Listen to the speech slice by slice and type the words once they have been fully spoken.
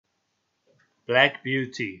Black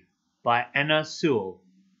Beauty by Anna Sewell.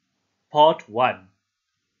 Part 1.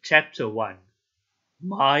 Chapter 1.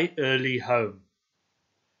 My Early Home.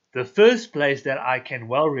 The first place that I can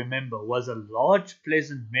well remember was a large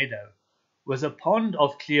pleasant meadow with a pond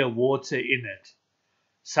of clear water in it.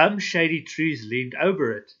 Some shady trees leaned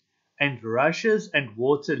over it, and rushes and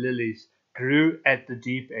water lilies grew at the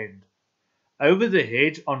deep end. Over the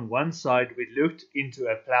hedge on one side we looked into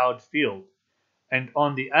a ploughed field, and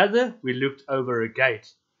on the other we looked over a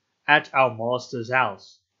gate at our master's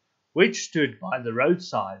house, which stood by the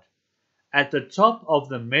roadside. At the top of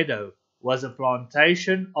the meadow was a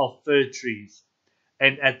plantation of fir trees,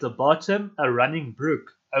 and at the bottom a running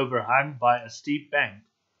brook overhung by a steep bank.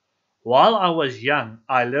 While I was young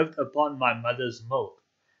I lived upon my mother's milk,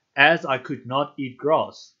 as I could not eat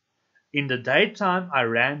grass. In the daytime I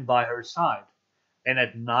ran by her side, and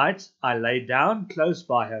at night I lay down close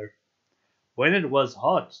by her. When it was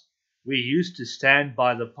hot, we used to stand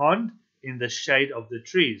by the pond in the shade of the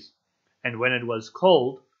trees, and when it was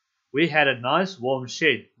cold, we had a nice warm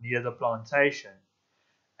shed near the plantation.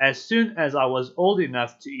 As soon as I was old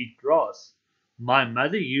enough to eat grass, my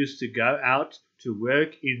mother used to go out to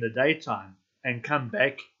work in the daytime and come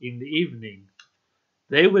back in the evening.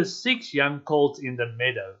 There were 6 young colts in the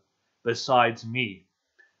meadow, besides me.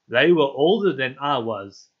 They were older than I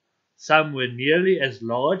was. Some were nearly as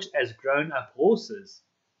large as grown-up horses.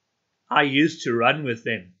 I used to run with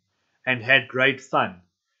them, and had great fun.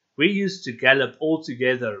 We used to gallop all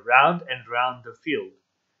together round and round the field,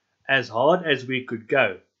 as hard as we could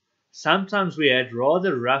go. Sometimes we had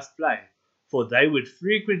rather rough play, for they would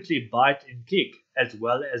frequently bite and kick as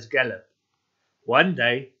well as gallop. One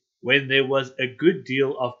day, when there was a good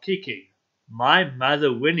deal of kicking, my mother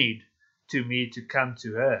whinnied to me to come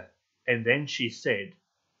to her, and then she said,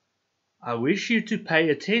 "I wish you to pay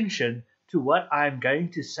attention to what I am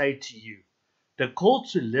going to say to you. The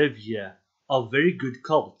colts who live here are very good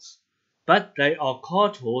colts, but they are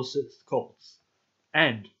cart horses' colts,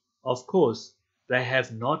 and, of course, they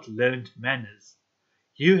have not learned manners.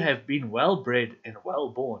 You have been well bred and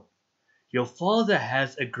well born. Your father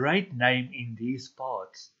has a great name in these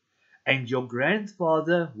parts, and your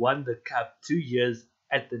grandfather won the cup 2 years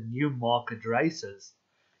at the Newmarket races.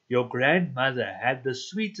 Your grandmother had the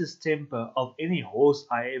sweetest temper of any horse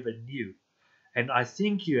I ever knew, and I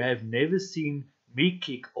think you have never seen me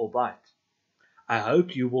kick or bite. I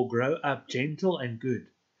hope you will grow up gentle and good,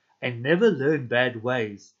 and never learn bad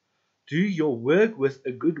ways. Do your work with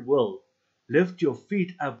a good will, lift your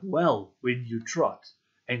feet up well when you trot,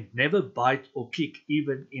 and never bite or kick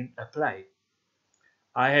even in a play."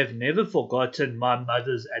 I have never forgotten my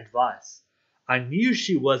mother's advice. I knew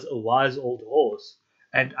she was a wise old horse,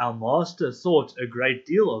 and our master thought a great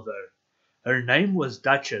deal of her. Her name was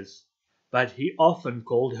Duchess, but he often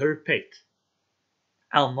called her Pet.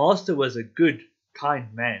 Our master was a good,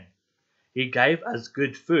 kind man. He gave us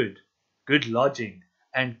good food, good lodging,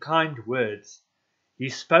 and kind words. He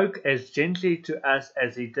spoke as gently to us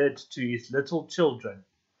as he did to his little children.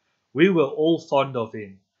 We were all fond of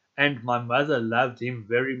him, and my mother loved him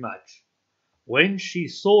very much. When she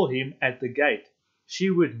saw him at the gate, she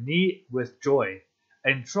would neigh with joy,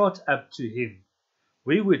 and trot up to him.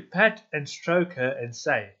 We would pat and stroke her and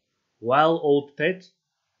say, "Well, old pet,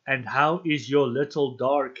 and how is your little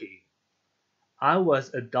darky?" I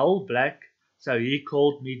was a dull black, so he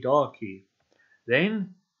called me Darky.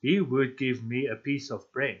 Then he would give me a piece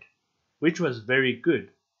of bread, which was very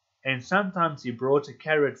good, and sometimes he brought a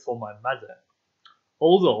carrot for my mother.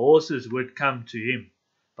 All the horses would come to him,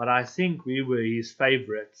 but I think we were his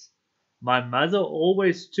favourites. My mother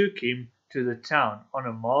always took him to the town on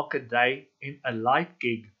a market day in a light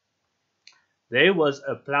gig. There was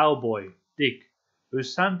a ploughboy, Dick, who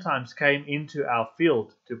sometimes came into our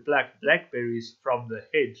field to pluck blackberries from the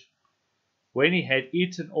hedge. When he had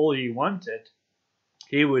eaten all he wanted,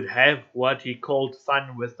 he would have what he called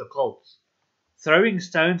fun with the colts, throwing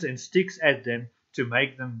stones and sticks at them to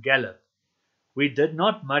make them gallop. We did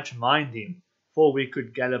not much mind him, for we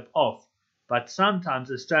could gallop off, but sometimes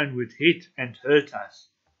a stone would hit and hurt us.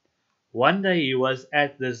 One day he was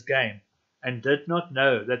at this game, and did not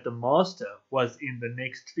know that the master was in the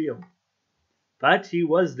next field. But he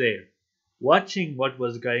was there, watching what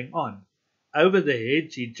was going on. Over the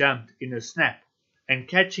hedge he jumped in a snap, and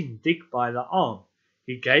catching Dick by the arm,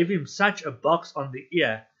 he gave him such a box on the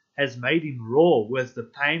ear as made him roar with the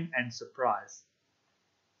pain and surprise.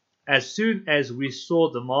 As soon as we saw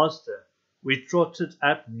the master, we trotted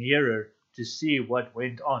up nearer to see what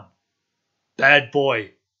went on. "Bad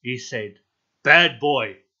boy," he said, "bad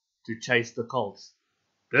boy," to chase the colts.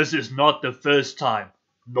 "This is not the first time,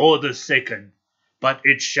 nor the second, but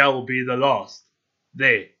it shall be the last.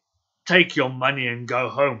 There, take your money and go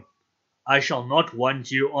home. I shall not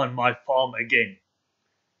want you on my farm again."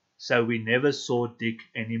 So we never saw Dick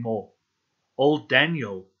any more. Old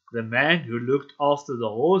Daniel, the man who looked after the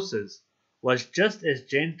horses, was just as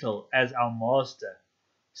gentle as our master,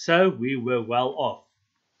 so we were well off.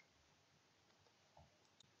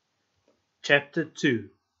 Chapter 2.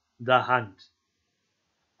 The Hunt.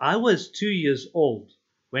 I was 2 years old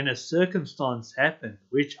when a circumstance happened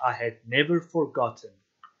which I had never forgotten.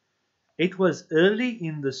 It was early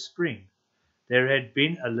in the spring. There had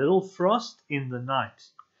been a little frost in the night,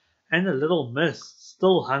 and a little mist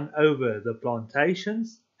still hung over the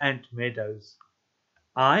plantations and meadows.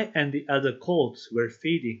 I and the other colts were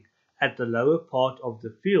feeding at the lower part of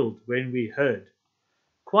the field when we heard,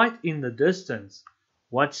 quite in the distance,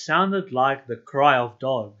 what sounded like the cry of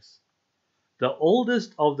dogs. The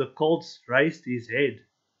oldest of the colts raised his head,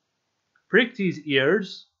 pricked his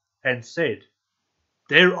ears, and said,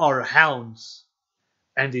 "There are hounds,"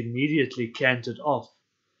 and immediately cantered off,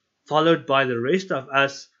 followed by the rest of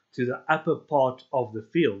us to the upper part of the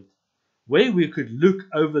field, where we could look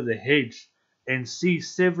over the hedge and see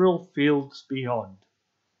several fields beyond.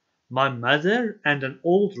 My mother and an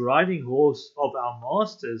old riding horse of our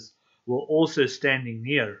master's were also standing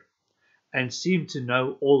near, and seemed to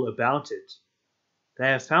know all about it. "They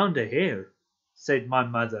have found a hare," said my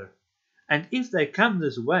mother, "and if they come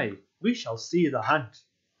this way, we shall see the hunt."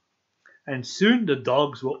 And soon the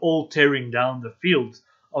dogs were all tearing down the fields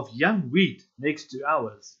of young wheat next to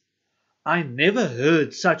ours. I never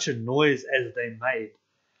heard such a noise as they made.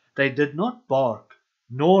 They did not bark,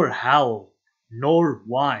 nor howl, nor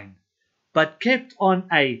whine, but kept on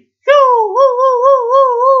a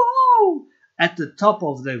 "yoo-hoo-hoo-hoo-hoo-hoo" at the top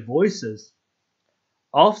of their voices.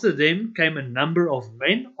 After them came a number of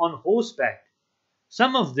men on horseback,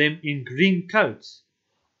 some of them in green coats,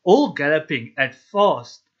 all galloping as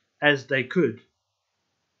fast as they could.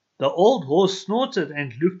 The old horse snorted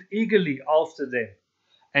and looked eagerly after them,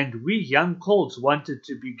 and we young colts wanted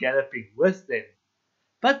to be galloping with them,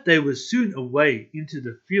 but they were soon away into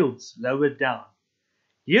the fields lower down.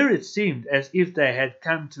 Here it seemed as if they had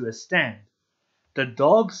come to a stand. The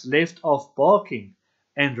dogs left off barking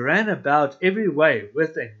and ran about every way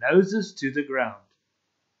with their noses to the ground.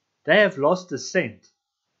 "They have lost the scent,"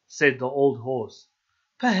 said the old horse.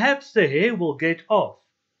 "Perhaps the hare will get off."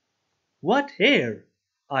 "What hare?"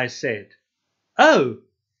 I said. "Oh,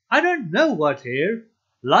 I don't know what hare.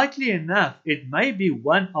 Likely enough it may be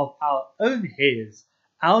one of our own hares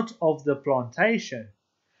out of the plantation.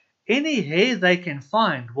 Any hare they can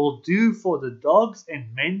find will do for the dogs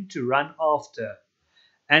and men to run after."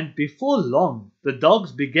 And before long the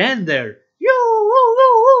dogs began their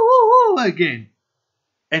 "yoo-hoo-hoo-hoo-hoo" again,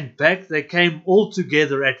 and back they came all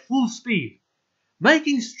together at full speed,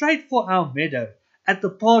 making straight for our meadow at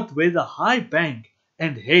the part where the high bank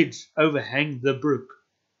and hedge overhang the brook.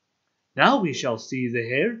 "Now we shall see the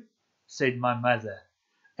hare," said my mother,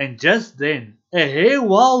 and just then a hare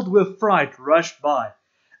wild with fright rushed by,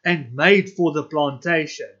 and made for the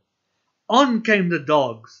plantation. On came the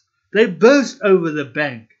dogs. They burst over the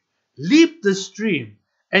bank, leaped the stream,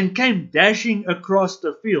 and came dashing across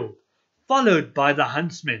the field, followed by the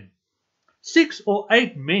huntsmen. 6 or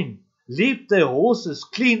 8 men leaped their horses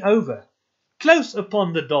clean over, close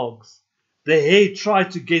upon the dogs. The hare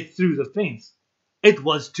tried to get through the fence. It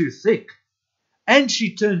was too thick, and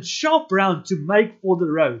she turned sharp round to make for the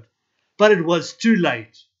road, but it was too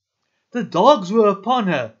late. The dogs were upon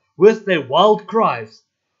her with their wild cries.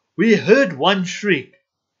 We heard one shriek,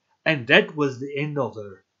 and that was the end of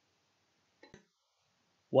her.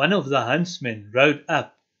 One of the huntsmen rode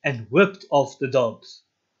up and whipped off the dogs,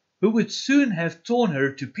 who would soon have torn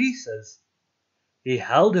her to pieces. He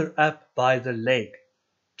held her up by the leg,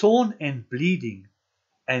 torn and bleeding,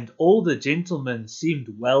 and all the gentlemen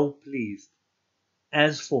seemed well pleased.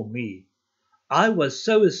 As for me, I was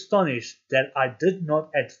so astonished that I did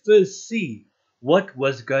not at first see what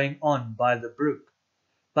was going on by the brook,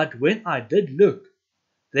 but when I did look,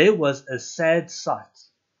 there was a sad sight.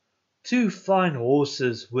 2 fine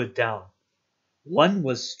horses were down. One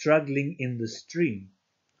was struggling in the stream,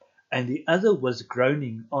 and the other was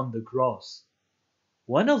groaning on the grass.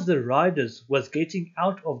 One of the riders was getting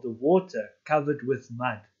out of the water covered with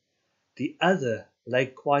mud. The other lay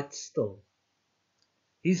quite still.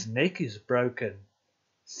 "His neck is broken,"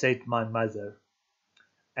 said my mother.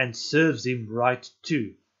 "And serves him right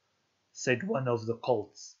too," said one of the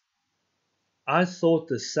colts. I thought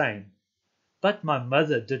the same, but my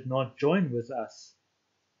mother did not join with us.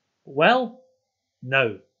 "Well,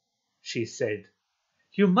 no," she said,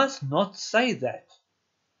 "you must not say that.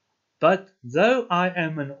 But though I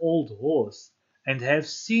am an old horse, and have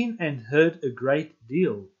seen and heard a great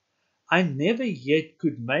deal, I never yet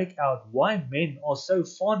could make out why men are so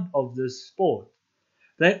fond of this sport.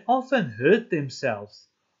 They often hurt themselves,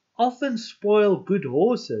 often spoil good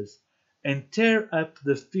horses, and tear up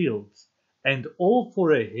the fields, and all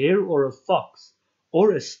for a hare or a fox,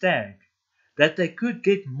 or a stag, that they could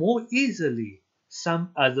get more easily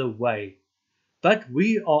some other way. But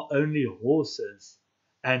we are only horses,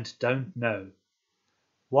 and don't know.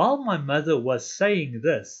 While my mother was saying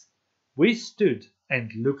this, we stood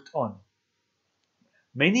and looked on.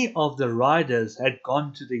 Many of the riders had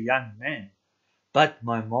gone to the young man, but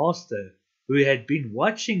my master, who had been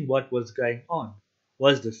watching what was going on,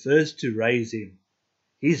 was the first to raise him.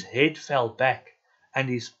 His head fell back, and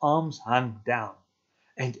his arms hung down,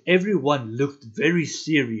 and everyone looked very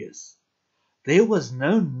serious. There was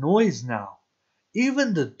no noise now.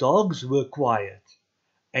 Even the dogs were quiet,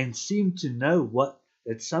 and seemed to know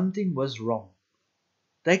that something was wrong.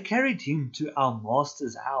 They carried him to our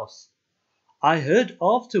master's house. I heard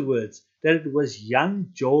afterwards that it was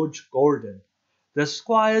young George Gordon, the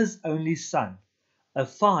squire's only son, a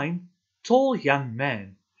fine, tall young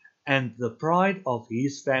man, and the pride of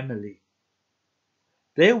his family.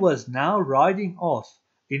 There was now riding off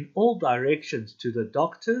in all directions to the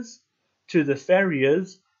doctor's, to the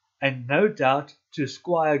farrier's, and no doubt to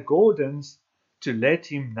Squire Gordon's, to let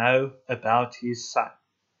him know about his son.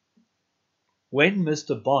 When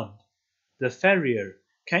Mr. Bond, the farrier,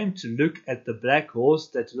 came to look at the black horse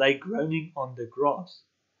that lay groaning on the grass,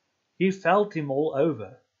 he felt him all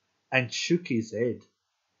over, and shook his head.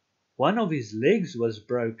 One of his legs was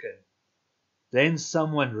broken. Then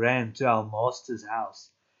someone ran to our master's house,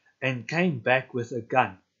 and came back with a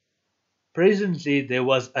gun. Presently there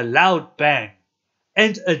was a loud bang,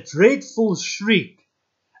 and a dreadful shriek,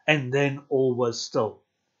 and then all was still.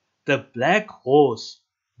 The black horse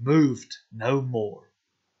moved no more.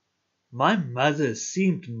 My mother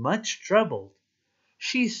seemed much troubled.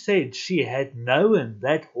 She said she had known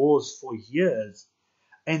that horse for years,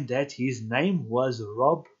 and that his name was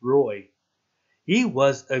Rob Roy. He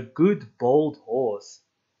was a good bold horse,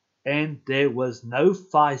 and there was no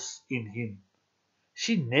vice in him.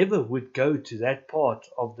 She never would go to that part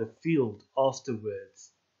of the field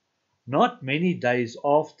afterwards. Not many days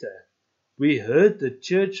after, we heard the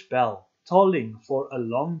church bell tolling for a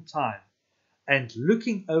long time, and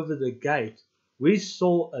looking over the gate, we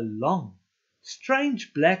saw a long,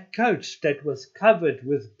 strange black coach that was covered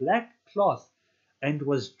with black cloth and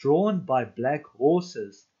was drawn by black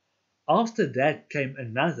horses. After that came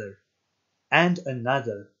another, and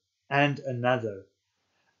another, and another,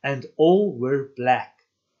 and all were black,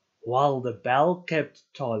 while the bell kept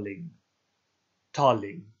tolling,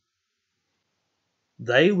 tolling.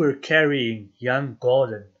 They were carrying young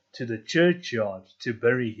Gordon to the churchyard to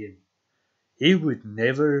bury him. He would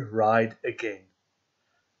never ride again.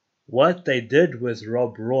 What they did with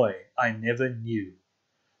Rob Roy I never knew,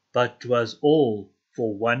 but 'twas all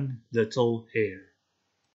for one little hare.